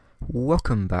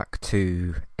Welcome back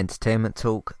to Entertainment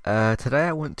Talk. Today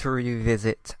I want to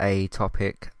revisit a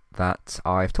topic that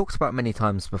I've talked about many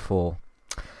times before,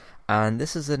 and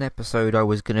this is an episode I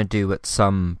was going to do at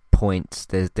some point.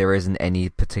 There isn't any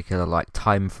particular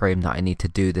time frame that I need to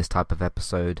do this type of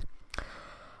episode.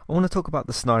 I want to talk about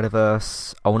the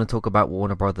Snyderverse. I want to talk about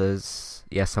Warner Brothers.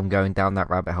 Yes, I'm going down that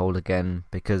rabbit hole again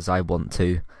because I want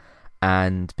to,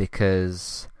 and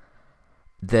because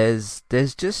there's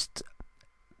just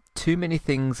too many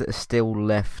things that are still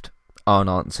left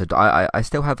unanswered. I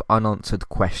still have unanswered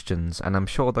questions, and I'm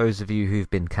sure those of you who've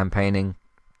been campaigning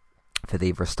for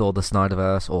the Restore the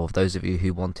Snyderverse, or those of you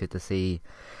who wanted to see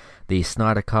the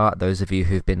Snyder Cut, those of you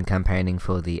who've been campaigning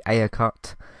for the Ayer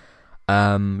Cut,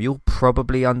 you'll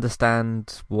probably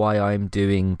understand why I'm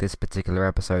doing this particular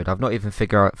episode. I've not even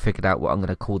figured out what I'm going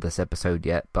to call this episode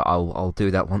yet, but I'll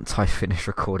do that once I finish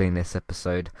recording this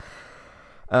episode.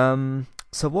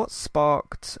 So what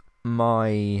sparked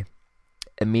my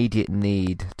immediate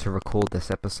need to record this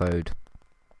episode?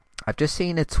 I've just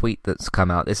seen a tweet that's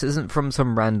come out. This isn't from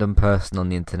some random person on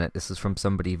the internet. This is from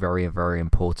somebody very, very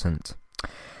important.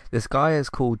 This guy is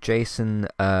called Jason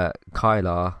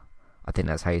Kilar. I think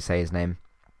that's how you say his name.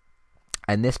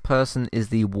 And this person is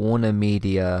the Warner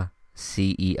Media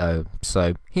CEO.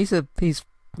 So he's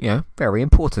very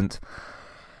important.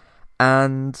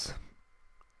 And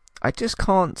I just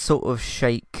can't sort of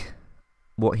shake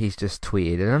what he's just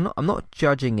tweeted, and I'm not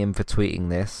judging him for tweeting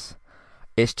this.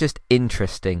 It's just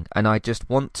interesting, and I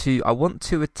want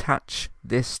to attach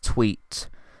this tweet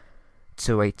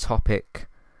to a topic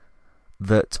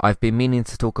that I've been meaning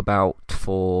to talk about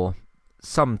for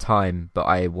some time, but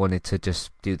I wanted to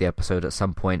just do the episode at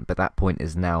some point, but that point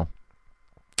is now.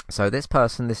 So this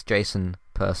Jason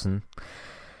person,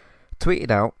 tweeted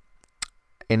out,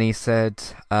 and he said,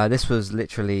 this was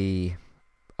literally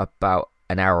about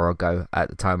an hour ago at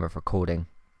the time of recording,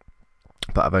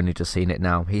 but I've only just seen it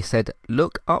now. He said,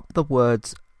 look up the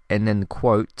words and then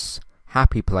quotes,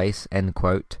 happy place, end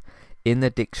quote, in the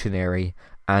dictionary,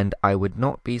 and I would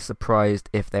not be surprised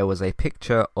if there was a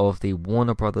picture of the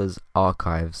Warner Brothers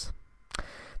archives.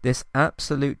 This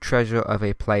absolute treasure of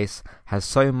a place has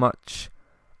so much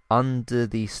under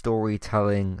the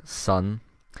storytelling sun,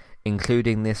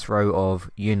 including this row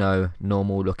of,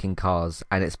 normal looking cars.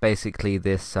 And it's basically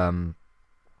this, I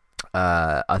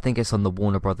think it's on the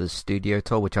Warner Brothers studio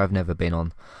tour, which I've never been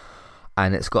on.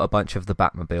 And it's got a bunch of the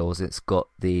Batmobiles. It's got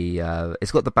the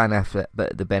Ben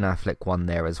Affleck one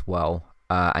there as well.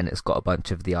 And it's got a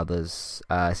bunch of the others.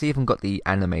 It's even got the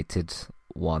animated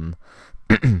one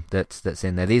that's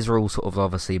in there. These are all sort of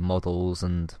obviously models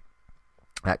and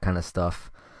that kind of stuff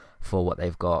for what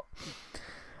they've got.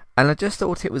 And I just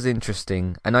thought it was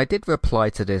interesting, and I did reply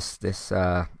to this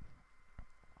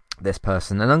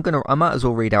person, and I might as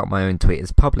well read out my own tweet.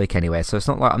 It's public anyway, so it's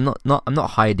not like I'm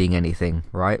not hiding anything,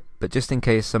 right? But just in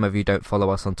case some of you don't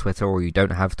follow us on Twitter, or you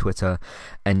don't have Twitter,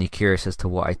 and you're curious as to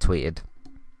what I tweeted.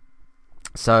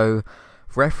 So,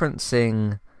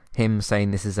 referencing him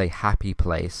saying this is a happy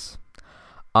place,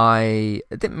 I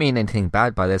didn't mean anything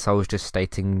bad by this. I was just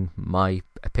stating my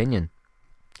opinion,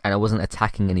 and I wasn't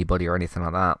attacking anybody or anything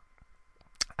like that.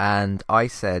 And I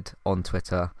said on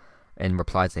Twitter, in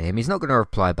reply to him, he's not going to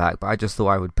reply back, but I just thought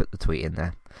I would put the tweet in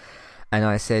there. And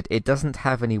I said, it doesn't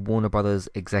have any Warner Brothers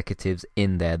executives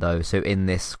in there, though, so in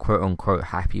this quote-unquote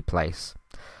happy place.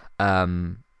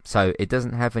 So it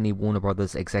doesn't have any Warner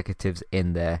Brothers executives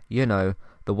in there.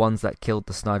 The ones that killed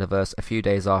the Snyderverse a few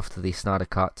days after the Snyder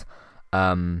Cut,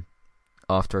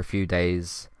 after a few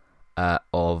days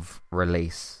of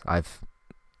release. I've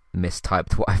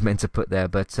mistyped what I've meant to put there,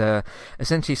 but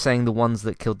essentially saying the ones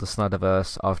that killed the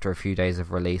Snyderverse after a few days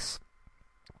of release,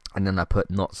 and then I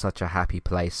put not such a happy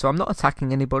place. So I'm not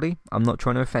attacking anybody, I'm not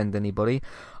trying to offend anybody,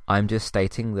 I'm just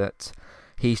stating that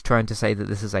he's trying to say that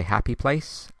this is a happy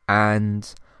place,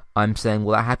 and I'm saying,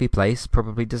 well, that happy place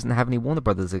probably doesn't have any Warner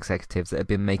Brothers executives that have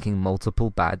been making multiple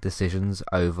bad decisions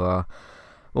over,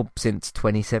 since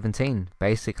 2017,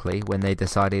 basically, when they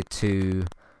decided to,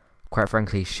 quite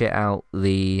frankly, shit out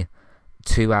the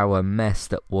 2-hour mess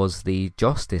that was the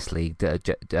Justice League,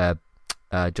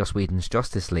 Joss Whedon's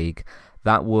Justice League.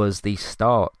 That was the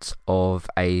start of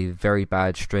a very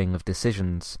bad string of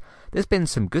decisions. There's been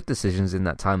some good decisions in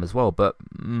that time as well, but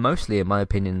mostly, in my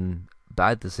opinion,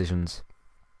 bad decisions.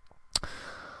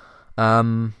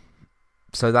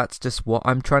 So that's just what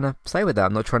I'm trying to say with that.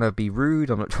 I'm not trying to be rude,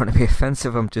 I'm not trying to be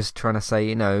offensive, I'm just trying to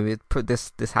say,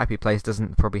 this happy place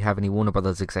doesn't probably have any Warner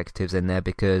Brothers executives in there,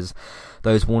 because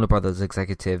those Warner Brothers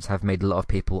executives have made a lot of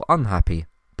people unhappy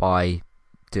by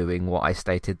doing what I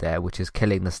stated there, which is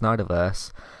killing the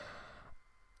Snyderverse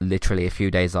literally a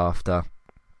few days after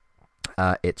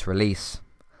its release.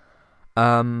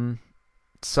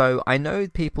 So I know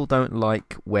people don't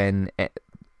like when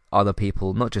other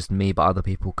people, not just me, but other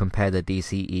people compare the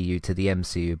DCEU to the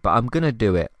MCU, but I'm going to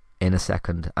do it in a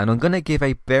second, and I'm going to give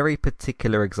a very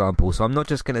particular example. So I'm not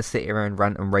just going to sit here and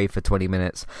rant and rave for 20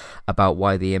 minutes about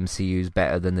why the MCU is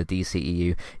better than the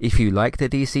DCEU. If you like the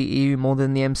DCEU more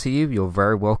than the MCU, you're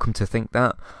very welcome to think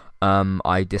that.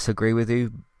 I disagree with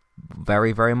you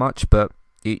very, very much, but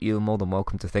you're more than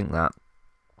welcome to think that.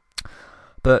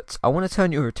 But I want to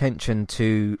turn your attention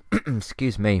to,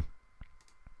 excuse me,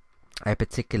 a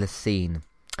particular scene.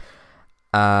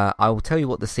 I will tell you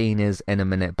what the scene is in a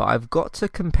minute, but I've got to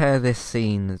compare this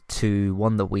scene to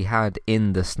one that we had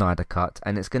in the Snyder Cut,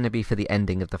 and it's going to be for the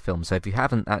ending of the film. So if you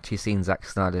haven't actually seen Zack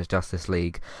Snyder's Justice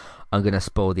League, I'm going to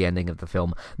spoil the ending of the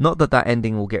film. Not that that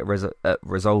ending will get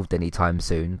resolved anytime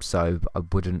soon, so I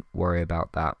wouldn't worry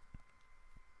about that.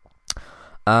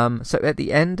 So at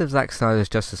the end of Zack Snyder's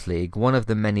Justice League, one of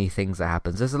the many things that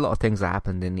happens, there's a lot of things that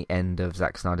happened in the end of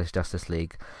Zack Snyder's Justice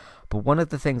League, but one of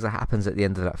the things that happens at the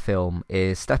end of that film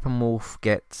is Steppenwolf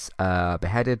gets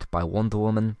beheaded by Wonder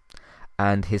Woman,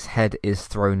 and his head is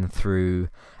thrown through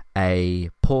a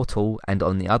portal, and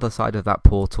on the other side of that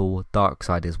portal,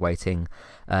 Darkseid is waiting.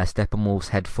 Steppenwolf's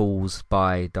head falls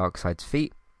by Darkseid's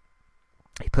feet.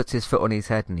 He puts his foot on his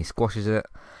head and he squashes it,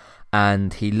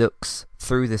 and he looks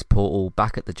through this portal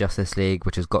back at the Justice League,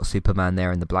 which has got Superman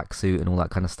there in the black suit and all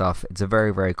that kind of stuff. It's a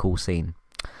very, very cool scene.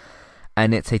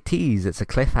 And it's a tease, it's a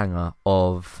cliffhanger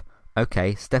of,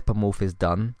 okay, Steppenwolf is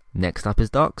done, next up is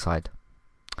Darkseid.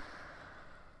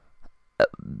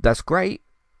 That's great.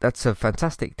 That's a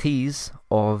fantastic tease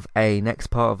of a next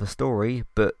part of the story,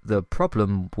 but the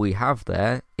problem we have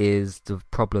there is the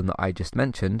problem that I just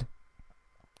mentioned,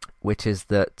 which is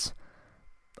that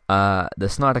the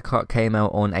Snyder Cut came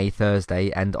out on a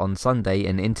Thursday, and on Sunday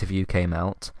an interview came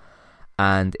out,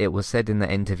 and it was said in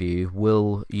the interview,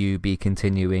 will you be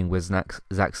continuing with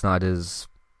Zack Snyder's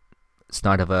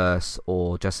Snyderverse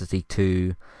or Justice League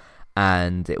 2?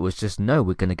 And it was just, no,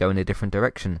 we're going to go in a different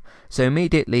direction. So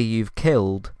immediately you've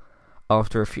killed,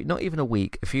 after not even a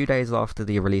week, a few days after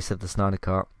the release of the Snyder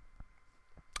Cut,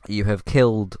 you have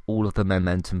killed all of the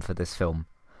momentum for this film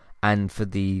and for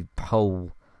the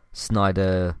whole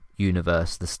Snyder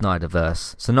universe, the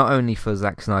Snyderverse. So not only for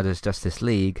Zack Snyder's Justice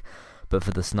League, but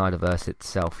for the Snyderverse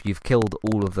itself. You've killed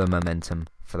all of the momentum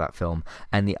for that film.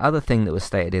 And the other thing that was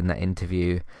stated in that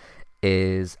interview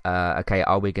is, okay,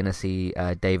 are we going to see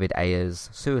David Ayer's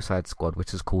Suicide Squad,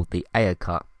 which is called the Ayer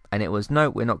Cut? And it was, no,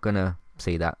 we're not going to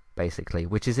see that, basically,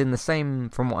 which is in the same,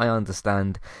 from what I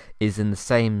understand, is in the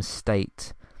same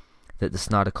state that the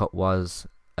Snyder Cut was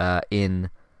in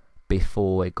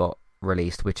before it got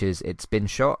released, which is it's been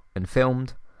shot and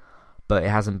filmed, but it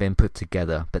hasn't been put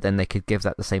together. But then they could give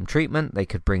that the same treatment. They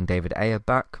could bring David Ayer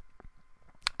back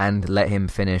and let him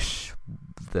finish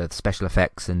the special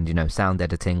effects and, you know, sound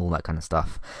editing, all that kind of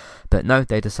stuff. But no,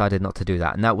 they decided not to do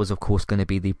that, and that was of course going to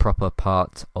be the proper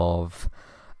part of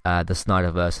the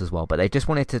Snyderverse as well. But they just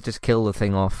wanted to just kill the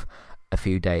thing off a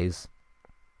few days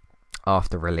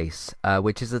after release,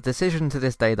 which is a decision to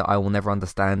this day that I will never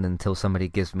understand until somebody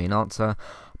gives me an answer.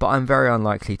 But I'm very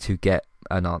unlikely to get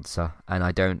an answer, and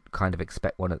I don't kind of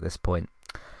expect one at this point.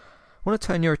 I want to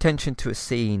turn your attention to a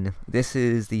scene. This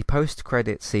is the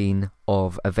post-credit scene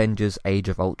of Avengers Age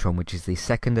of Ultron, which is the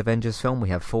second Avengers film. We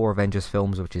have 4 Avengers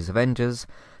films, which is Avengers,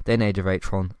 then Age of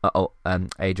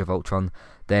Ultron,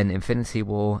 then Infinity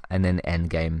War, and then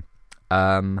Endgame.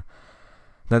 Now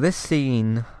this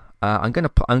scene, I'm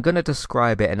gonna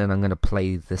describe it, and then I'm gonna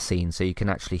play the scene so you can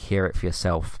actually hear it for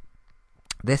yourself.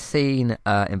 This scene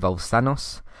involves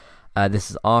Thanos.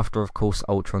 This is after, of course,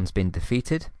 Ultron's been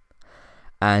defeated,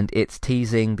 and it's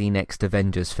teasing the next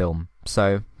Avengers film.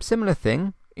 So, similar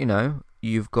thing, you know,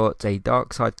 you've got a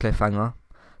Darkseid cliffhanger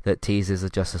that teases a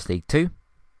Justice League 2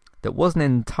 that wasn't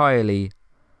entirely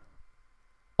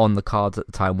on the cards at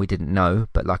the time, we didn't know,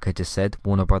 but like I just said,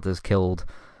 Warner Brothers killed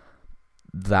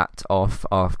that off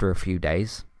after a few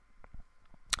days,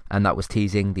 and that was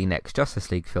teasing the next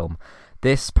Justice League film.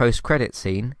 This post-credit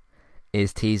scene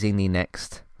is teasing the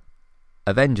next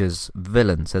Avengers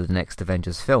villain, so the next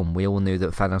Avengers film. We all knew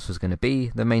that Thanos was going to be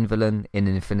the main villain in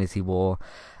Infinity War,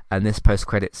 and this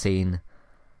post-credit scene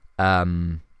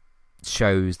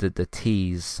shows that the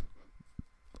tease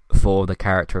for the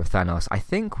character of Thanos. I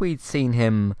think we'd seen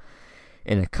him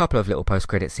in a couple of little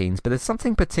post-credit scenes, but there's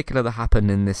something particular that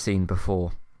happened in this scene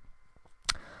before.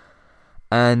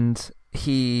 And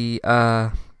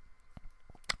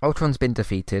Ultron's been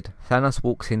defeated. Thanos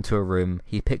walks into a room.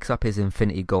 He picks up his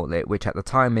Infinity Gauntlet, which at the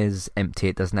time is empty.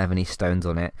 It doesn't have any stones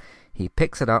on it. He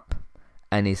picks it up,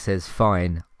 and he says,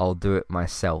 "Fine, I'll do it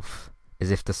myself,"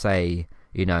 as if to say,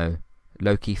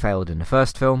 Loki failed in the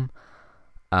first film,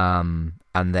 and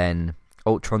then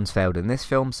Ultron's failed in this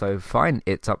film, so fine,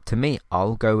 it's up to me.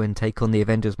 I'll go and take on the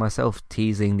Avengers myself,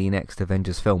 teasing the next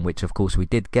Avengers film, which of course we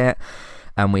did get,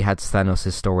 and we had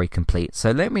Thanos' story complete. So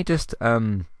let me just,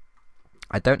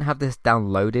 I don't have this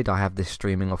downloaded, I have this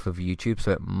streaming off of YouTube,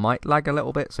 so it might lag a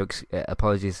little bit, so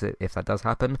apologies if that does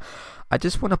happen. I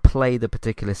just want to play the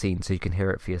particular scene so you can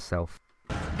hear it for yourself.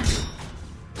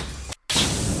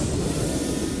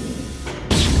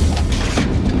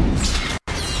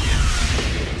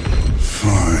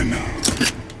 Fine.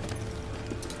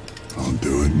 I'll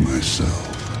do it myself.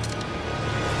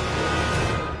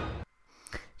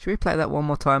 Should we play that one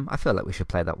more time? I feel like we should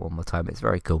play that one more time. It's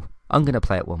very cool. I'm going to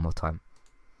play it one more time.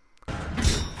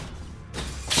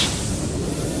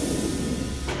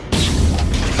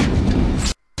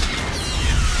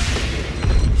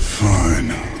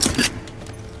 Fine.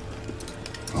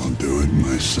 I'll do it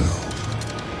myself.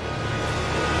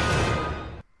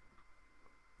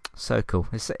 So cool.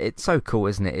 It's so cool,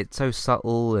 isn't it? It's so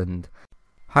subtle and...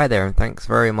 Hi there, and thanks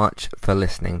very much for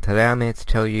listening. Today I'm here to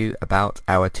tell you about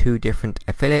our 2 different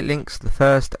affiliate links. The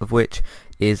first of which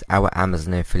is our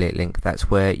Amazon affiliate link. That's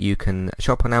where you can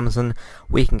shop on Amazon.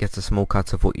 We can get a small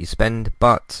cut of what you spend,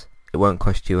 but it won't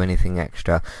cost you anything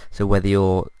extra. So whether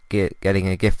you're getting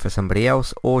a gift for somebody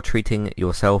else or treating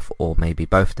yourself, or maybe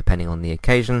both depending on the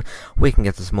occasion, we can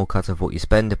get a small cut of what you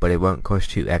spend, but it won't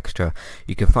cost you extra.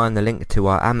 You can find the link to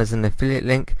our Amazon affiliate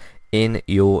link in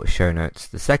your show notes.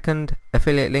 The second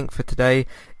affiliate link for today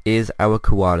is our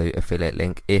Kualu affiliate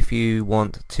link. If you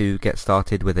want to get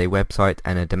started with a website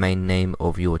and a domain name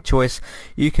of your choice,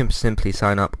 you can simply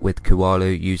sign up with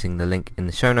Kualu using the link in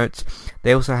the show notes.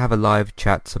 They also have a live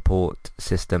chat support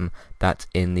system that's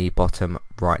in the bottom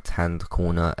right hand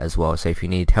corner as well. So if you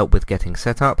need help with getting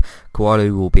set up,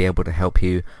 Kualu will be able to help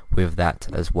you with that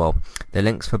as well. The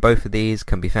links for both of these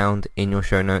can be found in your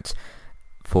show notes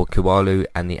for Kualu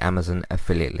and the Amazon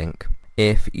affiliate link.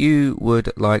 If you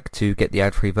would like to get the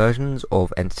ad-free versions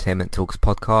of Entertainment Talks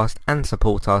podcast and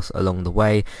support us along the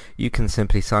way, you can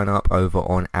simply sign up over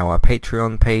on our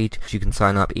Patreon page. You can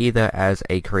sign up either as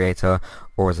a creator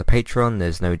or as a patron.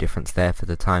 There's no difference there for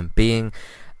the time being,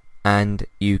 and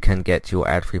you can get your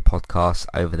ad-free podcasts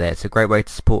over there. It's a great way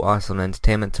to support us on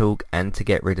Entertainment Talk and to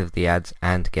get rid of the ads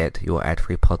and get your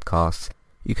ad-free podcasts.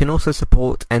 You can also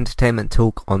support Entertainment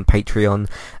Talk on Patreon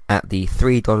at the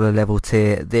 $3 level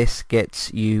tier. This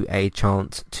gets you a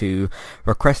chance to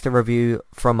request a review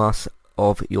from us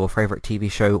of your favourite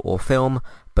TV show or film,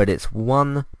 but it's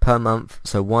 1 per month,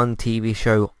 so 1 TV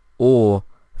show or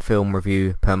film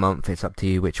review per month. It's up to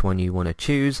you which one you want to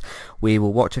choose. We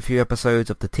will watch a few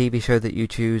episodes of the TV show that you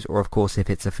choose, or of course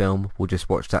if it's a film, we'll just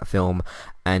watch that film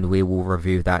and we will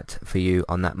review that for you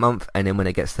on that month. And then when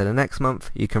it gets to the next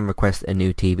month, you can request a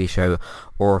new TV show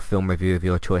or a film review of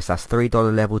your choice. That's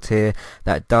 $3 level tier.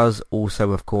 That does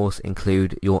also of course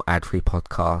include your ad-free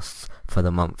podcasts for the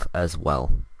month as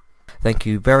well. Thank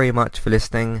you very much for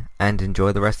listening and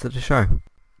enjoy the rest of the show.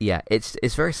 Yeah, it's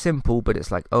very simple, but it's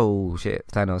like, oh shit,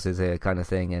 Thanos is here kind of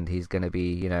thing, and he's going to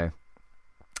be,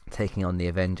 taking on the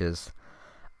Avengers,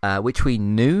 which we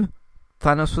knew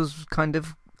Thanos was kind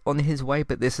of on his way,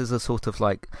 but this is a sort of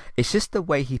like, it's just the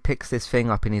way he picks this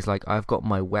thing up and he's like, I've got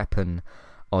my weapon,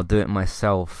 I'll do it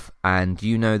myself, and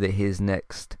you know that his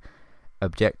next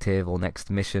objective or next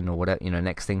mission or whatever,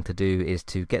 next thing to do is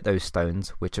to get those stones,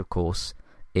 which of course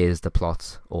is the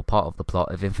plot or part of the plot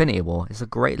of Infinity War. It's a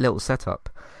great little setup.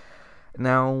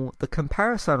 Now, the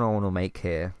comparison I want to make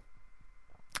here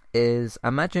is,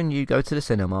 imagine you go to the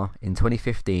cinema in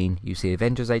 2015, you see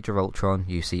Avengers Age of Ultron,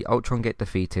 you see Ultron get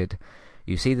defeated,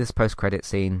 you see this post-credit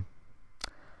scene,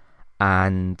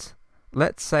 and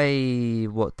let's say,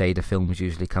 what day do films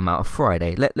usually come out? A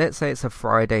Friday. Let's say it's a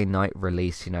Friday night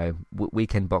release,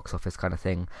 weekend box office kind of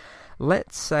thing.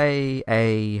 Let's say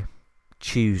a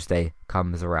Tuesday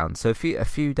comes around, so a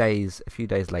few days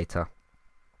later,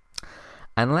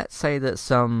 and let's say that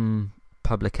some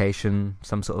publication,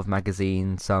 some sort of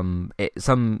magazine,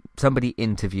 somebody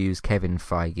interviews Kevin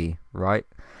Feige, right?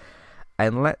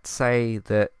 And let's say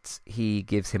that he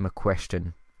gives him a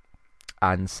question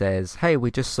and says, hey,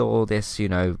 we just saw this,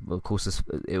 of course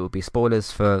it would be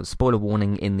spoiler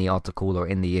warning in the article or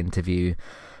in the interview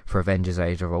for Avengers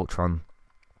Age of Ultron,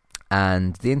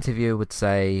 and the interviewer would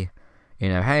say,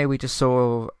 hey, we just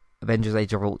saw Avengers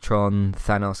Age of Ultron,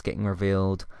 Thanos getting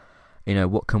revealed,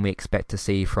 what can we expect to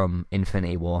see from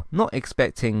Infinity War? Not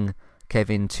expecting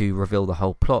Kevin to reveal the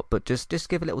whole plot, but just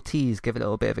give a little tease, give a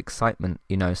little bit of excitement,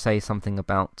 say something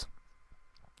about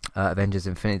Avengers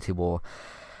Infinity War.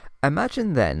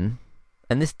 imagine then,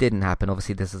 and this didn't happen,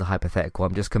 obviously this is a hypothetical,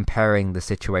 I'm just comparing the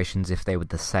situations if they were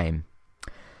the same.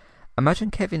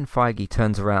 Imagine Kevin Feige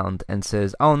turns around and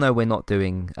says, "Oh no, we're not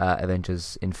doing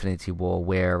Avengers: Infinity War.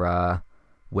 We're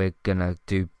gonna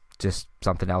do just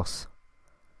something else."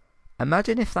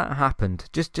 Imagine if that happened.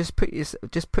 Just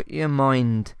put your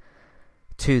mind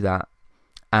to that.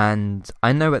 And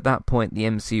I know at that point the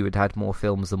MCU had had more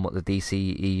films than what the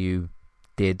DCEU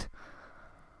did.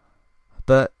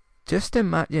 But just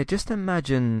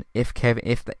imagine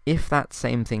if that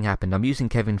same thing happened. I'm using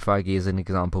Kevin Feige as an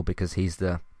example because he's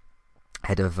the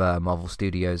head of Marvel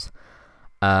Studios,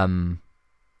 and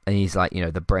he's like,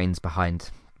 the brains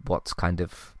behind what's kind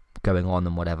of going on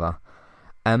and whatever.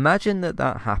 Imagine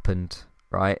that happened,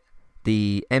 right?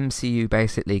 The MCU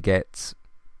basically gets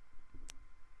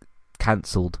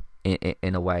cancelled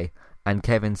in a way, and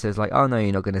Kevin says like, "Oh no,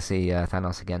 you're not going to see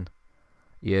Thanos again.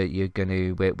 We're going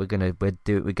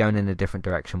in a different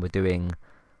direction. We're doing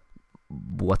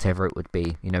whatever it would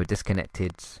be,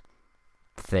 disconnected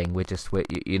thing.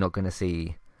 You're not going to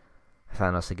see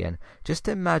Thanos again." Just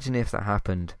imagine if that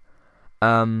happened.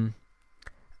 And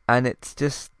it's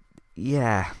just,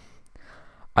 yeah,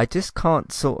 I just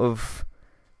can't sort of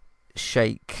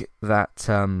shake that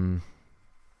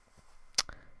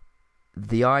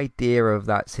the idea of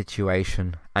that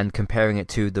situation and comparing it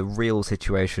to the real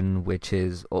situation,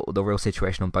 or the real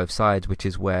situation on both sides, which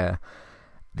is where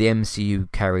the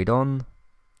MCU carried on.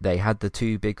 They had the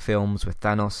two big films with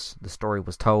Thanos. The story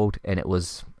was told, and it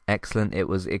was excellent.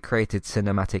 It created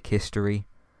cinematic history,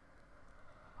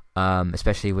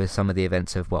 especially with some of the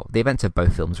events of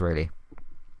both films, really,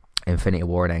 Infinity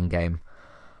War and Endgame.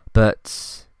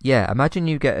 But yeah, imagine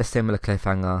you get a similar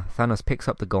cliffhanger. Thanos picks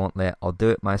up the gauntlet. "I'll do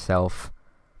it myself."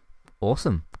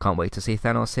 Awesome. Can't wait to see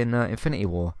Thanos in Infinity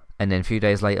War. And then a few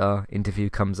days later, interview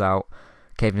comes out.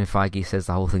 Kevin Feige says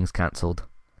the whole thing's cancelled.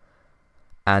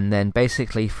 And then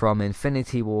basically from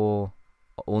Infinity War,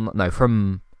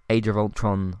 from Age of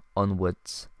Ultron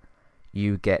onwards,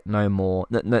 you get no more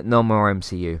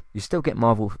MCU. You still get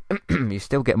Marvel, you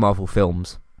still get Marvel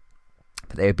films,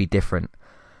 but they would be different.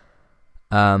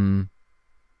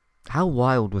 How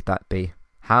wild would that be?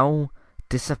 How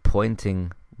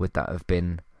disappointing would that have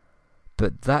been?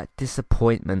 But that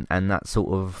disappointment and that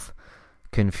sort of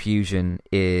confusion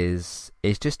is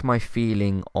just my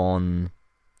feeling on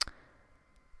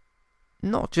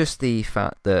not just the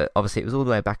fact that obviously it was all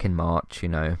the way back in March,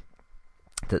 that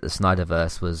the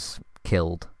Snyderverse was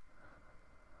killed.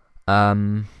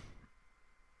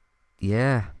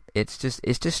 Yeah, it's just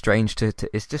strange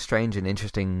it's just strange and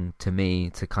interesting to me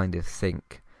to kind of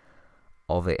think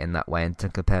of it in that way and to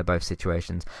compare both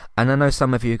situations. And I know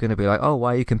some of you are going to be like, "Oh,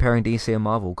 why are you comparing DC and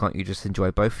Marvel? Can't you just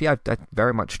enjoy both?" Yeah, I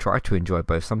very much try to enjoy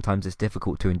both. Sometimes it's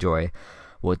difficult to enjoy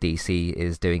what DC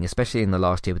is doing, especially in the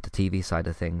last year with the TV side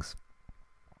of things.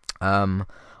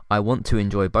 I want to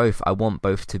enjoy both. I want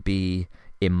both to be,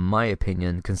 in my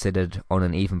opinion, considered on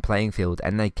an even playing field,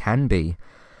 and they can be.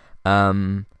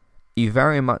 You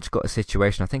very much got a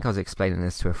situation, I think I was explaining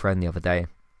this to a friend the other day,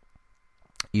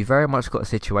 you very much got a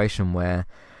situation where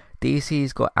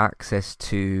DC's got access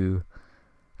to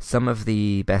some of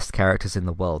the best characters in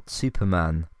the world.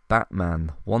 Superman,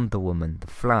 Batman, Wonder Woman, The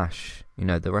Flash,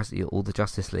 the rest of all the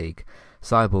Justice League.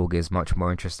 Cyborg is much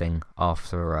more interesting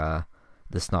after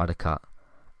the Snyder Cut.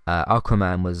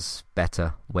 Aquaman was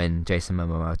better when Jason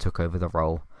Momoa took over the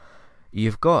role.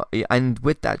 And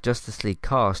with that Justice League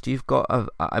cast, you've got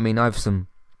I have some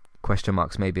question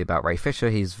marks maybe about Ray Fisher.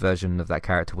 His version of that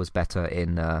character was better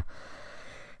in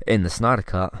the Snyder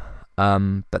Cut.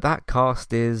 But that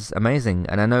cast is amazing.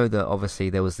 And I know that obviously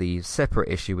there was the separate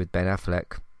issue with Ben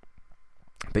Affleck,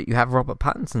 but you have Robert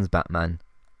Pattinson's Batman.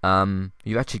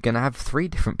 You're actually going to have 3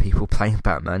 different people playing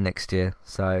Batman next year.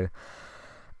 So,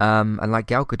 and like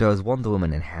Gal Gadot as Wonder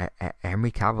Woman and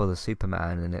Henry Cavill as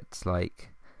Superman, and it's like,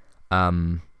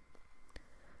 why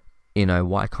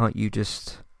can't you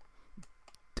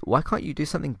do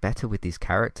something better with these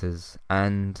characters?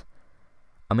 And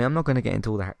I'm not going to get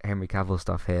into all the Henry Cavill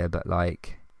stuff here, but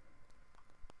like,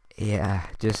 yeah,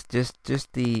 just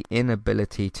the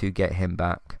inability to get him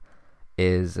back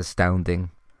is astounding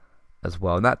as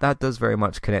well. And that does very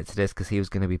much connect to this because he was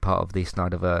going to be part of the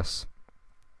Snyderverse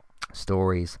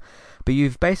stories. But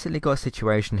you've basically got a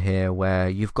situation here where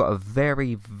you've got a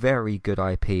very, very good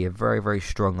IP, a very, very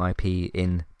strong IP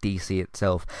in DC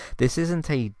itself. This isn't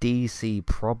a DC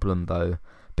problem though,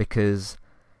 because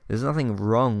there's nothing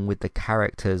wrong with the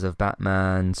characters of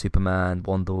Batman, Superman,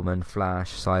 Wonder Woman,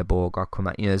 Flash, Cyborg,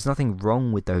 Aquaman. There's nothing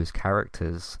wrong with those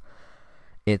characters.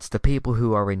 It's the people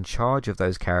who are in charge of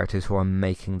those characters who are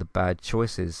making the bad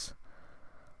choices.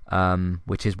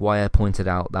 which is why I pointed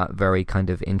out that very kind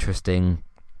of interesting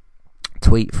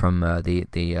tweet from the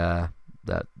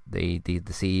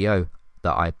CEO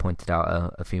that I pointed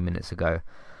out a few minutes ago.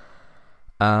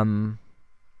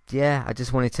 Yeah, I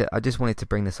just wanted to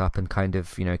bring this up and kind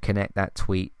of, you know, connect that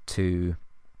tweet to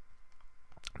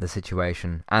the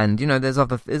situation. And, you know, there's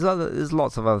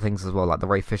lots of other things as well, like the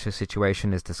Ray Fisher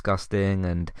situation is disgusting,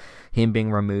 and him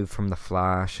being removed from the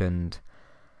Flash, and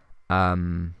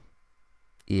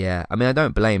yeah, I mean, I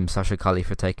don't blame Sasha Calle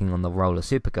for taking on the role of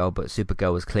Supergirl, but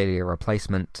Supergirl was clearly a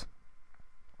replacement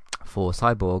for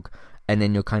Cyborg, and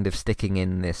then you're kind of sticking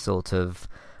in this sort of,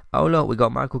 oh look, we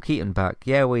got Michael Keaton back.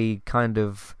 Yeah, we kind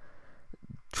of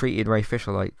treated Ray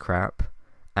Fisher like crap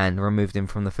and removed him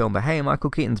from the film, but hey, Michael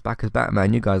Keaton's back as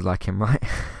Batman, you guys like him, right?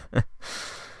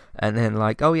 And then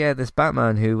like, oh yeah, this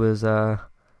Batman who was part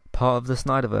of the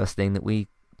Snyderverse thing that we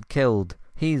killed,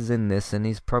 he's in this, and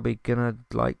he's probably gonna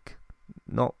like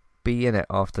not be in it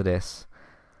after this.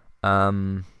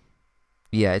 Yeah,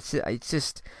 it's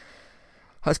just,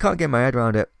 I just can't get my head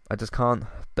around it. I just can't.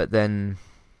 But then,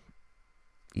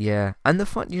 yeah, and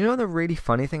the really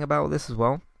funny thing about this as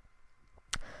well,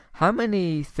 how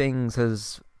many things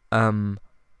has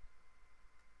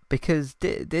because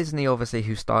Disney, obviously,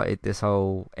 who started this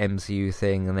whole MCU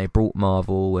thing, and they brought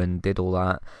Marvel and did all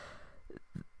that.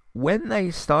 When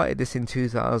they started this in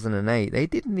 2008, they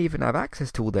didn't even have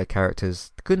access to all their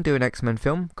characters. Couldn't do an X-Men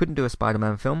film, couldn't do a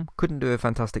Spider-Man film, couldn't do a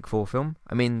Fantastic Four film.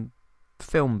 I mean,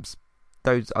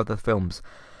 those other films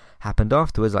happened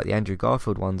afterwards, like the Andrew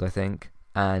Garfield ones, I think.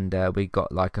 And we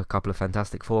got like a couple of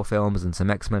Fantastic Four films and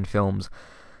some X-Men films.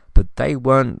 But they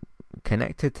weren't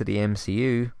connected to the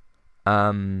MCU.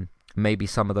 Maybe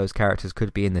some of those characters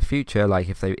could be in the future, like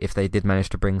if they did manage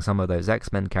to bring some of those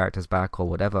X-Men characters back or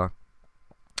whatever.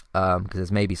 Because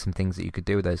there's maybe some things that you could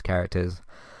do with those characters,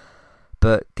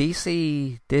 but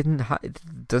DC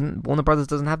Warner Brothers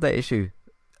doesn't have that issue.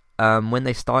 When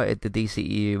they started the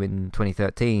DCEU in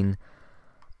 2013,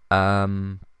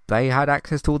 they had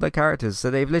access to all their characters, so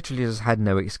they've literally just had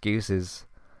no excuses.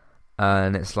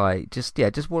 And it's like, just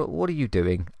what are you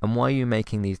doing, and why are you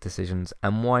making these decisions,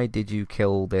 and why did you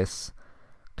kill this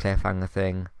cliffhanger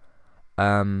thing?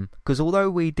 Because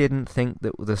although we didn't think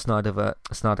that the Snyder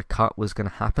Cut was going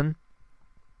to happen,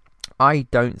 I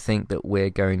don't think that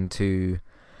we're going to...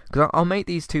 Because I'll make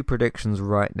these two predictions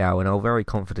right now, and I'll very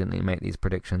confidently make these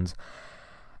predictions.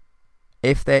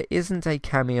 If there isn't a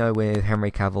cameo with Henry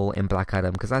Cavill in Black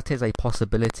Adam, because that is a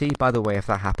possibility. By the way, if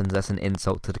that happens, that's an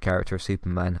insult to the character of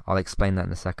Superman. I'll explain that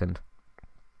in a second.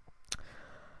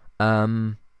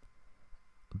 But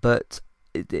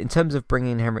in terms of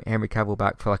bringing Henry Cavill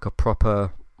back for like a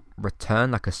proper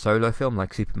return, like a solo film,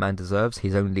 like Superman deserves,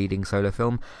 his own leading solo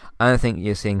film, I don't think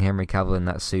you're seeing Henry Cavill in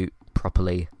that suit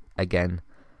properly again.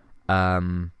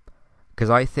 Because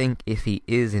I think if he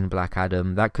is in Black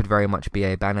Adam, that could very much be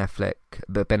a Ben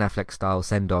Affleck style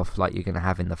send off, like you're going to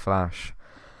have in The Flash,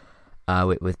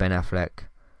 with Ben Affleck.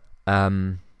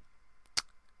 And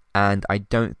I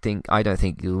don't think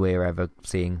we're ever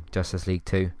seeing Justice League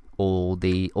 2. Or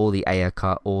the Ayer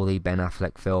cut, or the Ben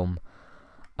Affleck film,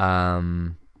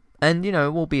 and you know,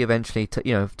 it will be eventually.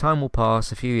 Time will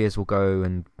pass, a few years will go,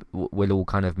 and we'll all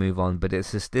kind of move on. But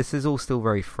it's just, this is all still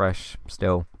very fresh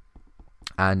still,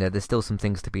 and there's still some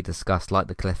things to be discussed, like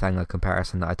the cliffhanger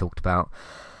comparison that I talked about.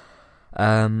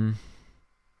 But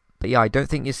yeah, I don't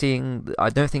think you're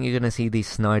going to see the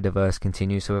Snyderverse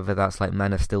continue. So whether that's like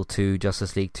Man of Steel 2,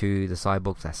 Justice League 2, that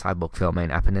Cyborg film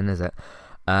ain't happening, is it?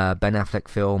 Ben Affleck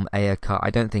film, Ayer cut, I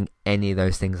don't think any of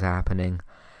those things are happening.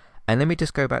 And let me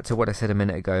just go back to what I said a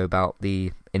minute ago about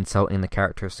the insulting the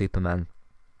character of Superman.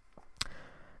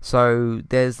 So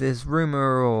there's this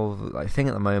rumor or like thing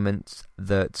at the moment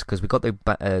that, because we got the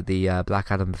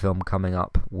Black Adam film coming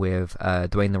up with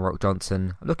Dwayne The Rock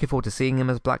Johnson. I'm looking forward to seeing him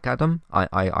as Black Adam.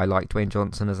 I like Dwayne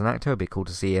Johnson as an actor. It'd be cool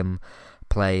to see him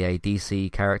play a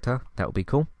DC character. That would be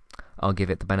cool. I'll give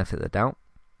it the benefit of the doubt.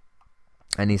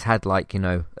 And he's had, like, you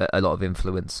know, a lot of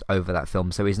influence over that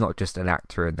film, so he's not just an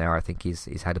actor in there. I think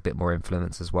he's had a bit more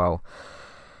influence as well.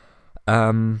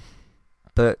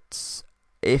 But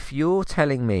if you're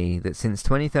telling me that since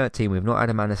 2013 we've not had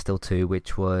a Man of Steel 2,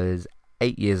 which was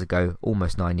 8 years ago,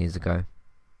 almost 9 years ago,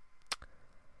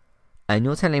 and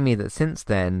you're telling me that since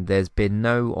then there's been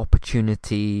no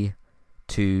opportunity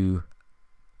to,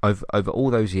 over all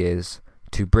those years,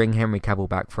 to bring Henry Cavill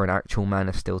back for an actual Man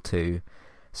of Steel 2...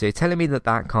 So you're telling me that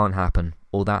can't happen,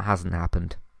 or that hasn't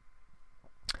happened.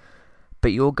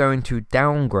 But you're going to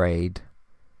downgrade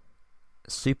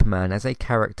Superman as a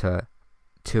character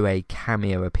to a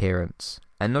cameo appearance.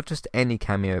 And not just any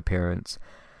cameo appearance.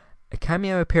 A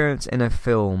cameo appearance in a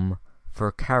film for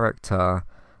a character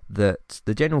that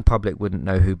the general public wouldn't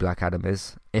know who Black Adam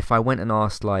is. If I went and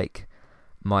asked like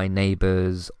my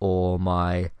neighbours or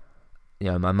my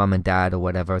mum and dad or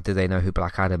whatever, do they know who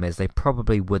Black Adam is? They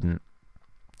probably wouldn't.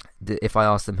 If I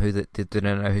asked them do they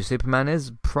know who Superman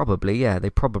is? Probably, yeah, they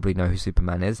probably know who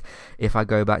Superman is. If I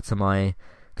go back to my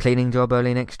cleaning job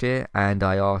early next year and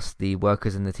I ask the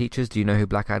workers and the teachers, do you know who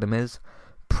Black Adam is?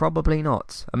 Probably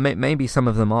not. Maybe some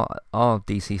of them are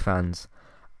DC fans.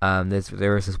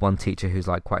 There is this one teacher who's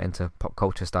like quite into pop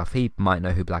culture stuff. He might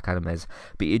know who Black Adam is,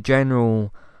 but your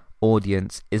general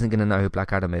audience isn't going to know who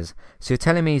Black Adam is. So you're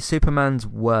telling me Superman's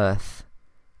worth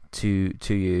to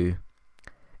you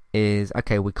is,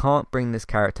 okay, we can't bring this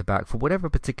character back for whatever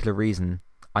particular reason.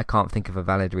 I can't think of a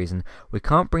valid reason. We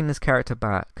can't bring this character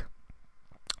back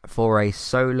for a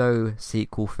solo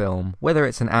sequel film, whether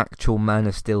it's an actual Man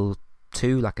of Steel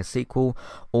 2 like a sequel,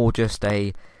 or just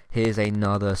here's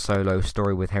another solo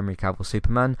story with Henry Cavill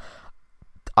Superman.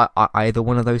 Either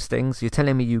one of those things. You're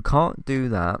telling me you can't do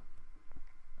that,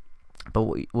 but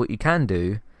what you can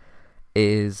do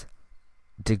is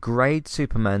degrade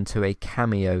Superman to a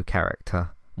cameo character.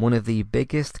 One of the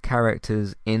biggest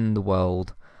characters in the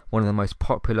world, one of the most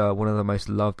popular, one of the most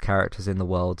loved characters in the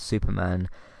world, Superman,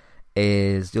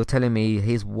 you're telling me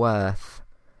his worth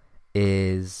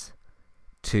is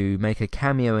to make a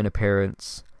cameo in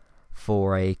appearance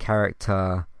for a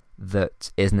character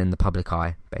that isn't in the public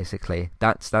eye, basically.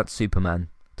 That's Superman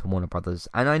to Warner Brothers.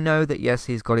 And I know that, yes,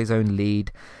 he's got his own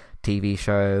lead TV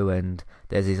show, and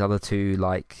there's these other two,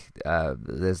 like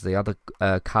there's the other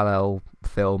Kal-El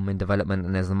film in development,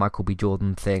 and there's the Michael B.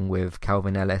 Jordan thing with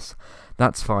Calvin Ellis.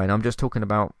 That's fine. I'm just talking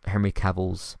about Henry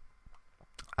Cavill's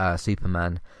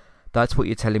Superman. That's what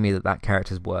you're telling me that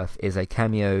character's worth, is a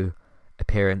cameo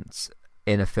appearance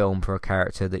in a film for a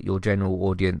character that your general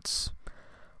audience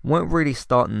won't really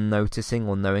start noticing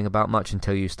or knowing about much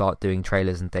until you start doing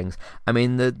trailers and things. I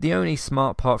mean, the only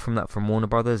smart part from that from Warner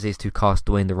Brothers is to cast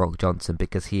Dwayne The Rock Johnson,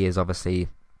 because he is obviously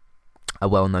a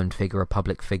well-known figure, a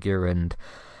public figure, and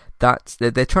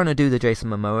they're trying to do the Jason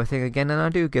Momoa thing again, and I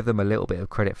do give them a little bit of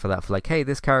credit for that, for like, hey,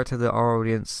 this character that our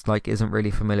audience like isn't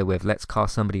really familiar with, let's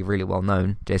cast somebody really well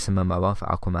known, Jason Momoa for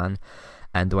Aquaman,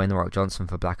 and Dwayne The Rock Johnson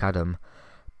for Black Adam.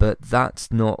 But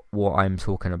that's not what I'm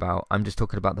talking about. I'm just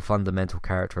talking about the fundamental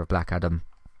character of Black Adam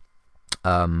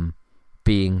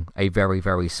being a very,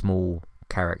 very small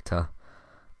character.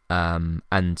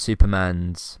 And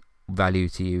Superman's value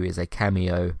to you is a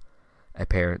cameo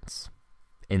appearance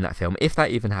in that film, if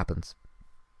that even happens.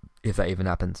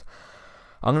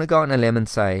 I'm going to go on a limb and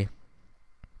say,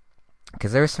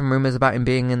 because there are some rumours about him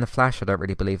being in The Flash, I don't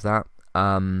really believe that.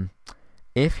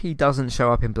 If he doesn't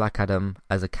show up in Black Adam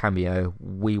as a cameo,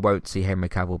 we won't see Henry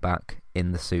Cavill back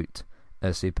in the suit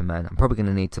as Superman. I'm probably going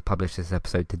to need to publish this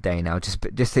episode today now,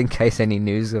 just in case any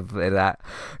news of that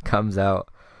comes out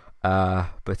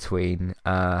between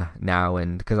now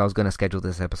and... Because I was going to schedule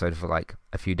this episode for like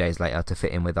a few days later to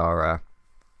fit in with our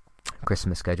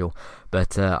Christmas schedule.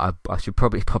 But I should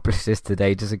probably publish this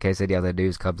today just in case any other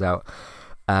news comes out.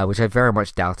 Which I very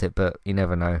much doubt it, but you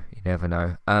never know.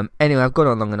 Anyway, I've gone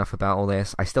on long enough about all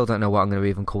this. I still don't know what I'm going to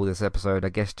even call this episode. I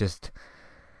guess just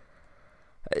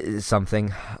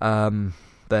something.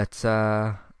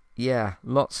 Yeah,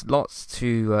 lots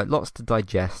to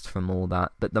digest from all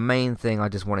that. But the main thing I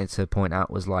just wanted to point out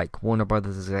was like Warner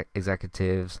Brothers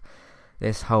executives,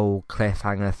 this whole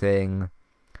cliffhanger thing.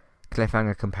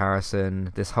 Cliffhanger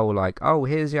comparison, this whole like, oh,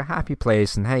 here's your happy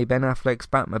place, and hey, Ben Affleck's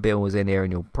Batmobile was in here,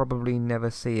 and you'll probably never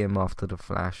see him after The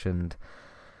Flash, and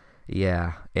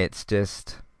yeah, it's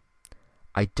just,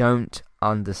 I don't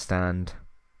understand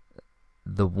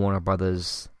the Warner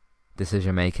Brothers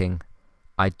decision making.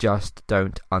 I just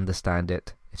don't understand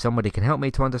it. If somebody can help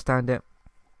me to understand it,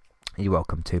 you're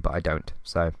welcome to, but I don't.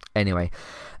 So anyway,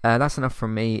 that's enough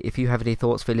from me. If you have any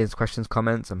thoughts, feelings, questions,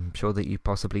 comments, I'm sure that you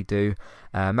possibly do.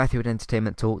 Matthew at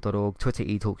entertainmenttalk.org, Twitter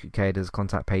eTalkUK, there's a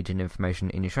contact page and information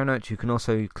in your show notes. You can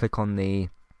also click on the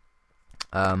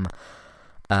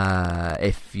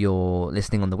if you're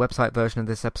listening on the website version of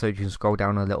this episode, you can scroll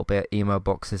down a little bit. Email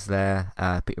box is there.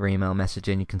 Put your email message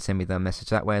in. You can send me the message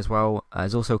that way as well.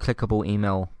 There's also a clickable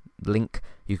email link.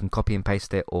 You can copy and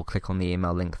paste it or click on the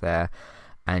email link there,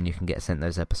 and you can get sent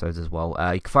those episodes as well.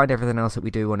 You can find everything else that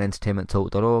we do on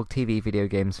entertainmenttalk.org, TV, video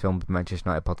games, film, Manchester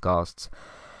United podcasts.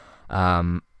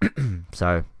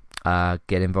 So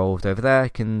get involved over there. You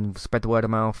can spread the word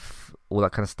of mouth, all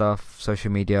that kind of stuff.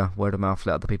 Social media, word of mouth,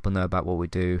 let other people know about what we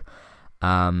do.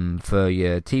 For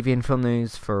your TV and film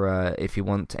news, for if you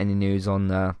want any news on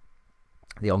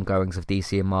the ongoings of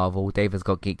DC and Marvel. David's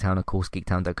got Geektown, of course,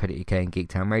 geektown.co.uk and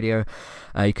Geektown Radio.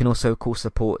 You can also, of course,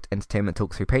 support Entertainment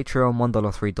Talk through Patreon, $1,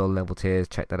 $3 level tiers.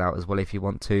 Check that out as well if you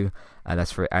want to.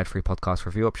 That's for ad-free podcast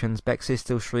review options. Bex is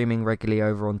still streaming regularly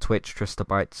over on Twitch, Trista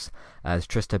Bytes, as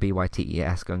Trista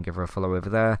Bytes. Go and give her a follow over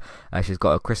there. She's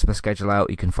got a Christmas schedule out.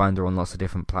 You can find her on lots of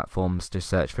different platforms. Just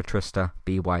search for Trista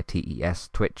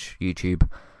Bytes, Twitch, YouTube,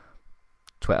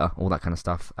 Twitter, all that kind of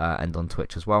stuff, and on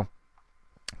Twitch as well.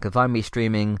 You can find me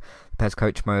streaming PES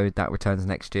Coach Mode, that returns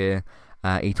next year,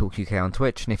 eTalk UK on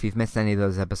Twitch, and if you've missed any of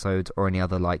those episodes or any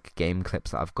other like game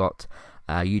clips that I've got,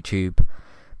 YouTube,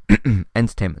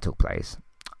 Entertainment Talk plays.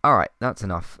 Alright, that's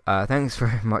enough. Thanks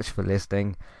very much for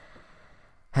listening,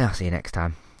 and I'll see you next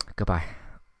time. Goodbye.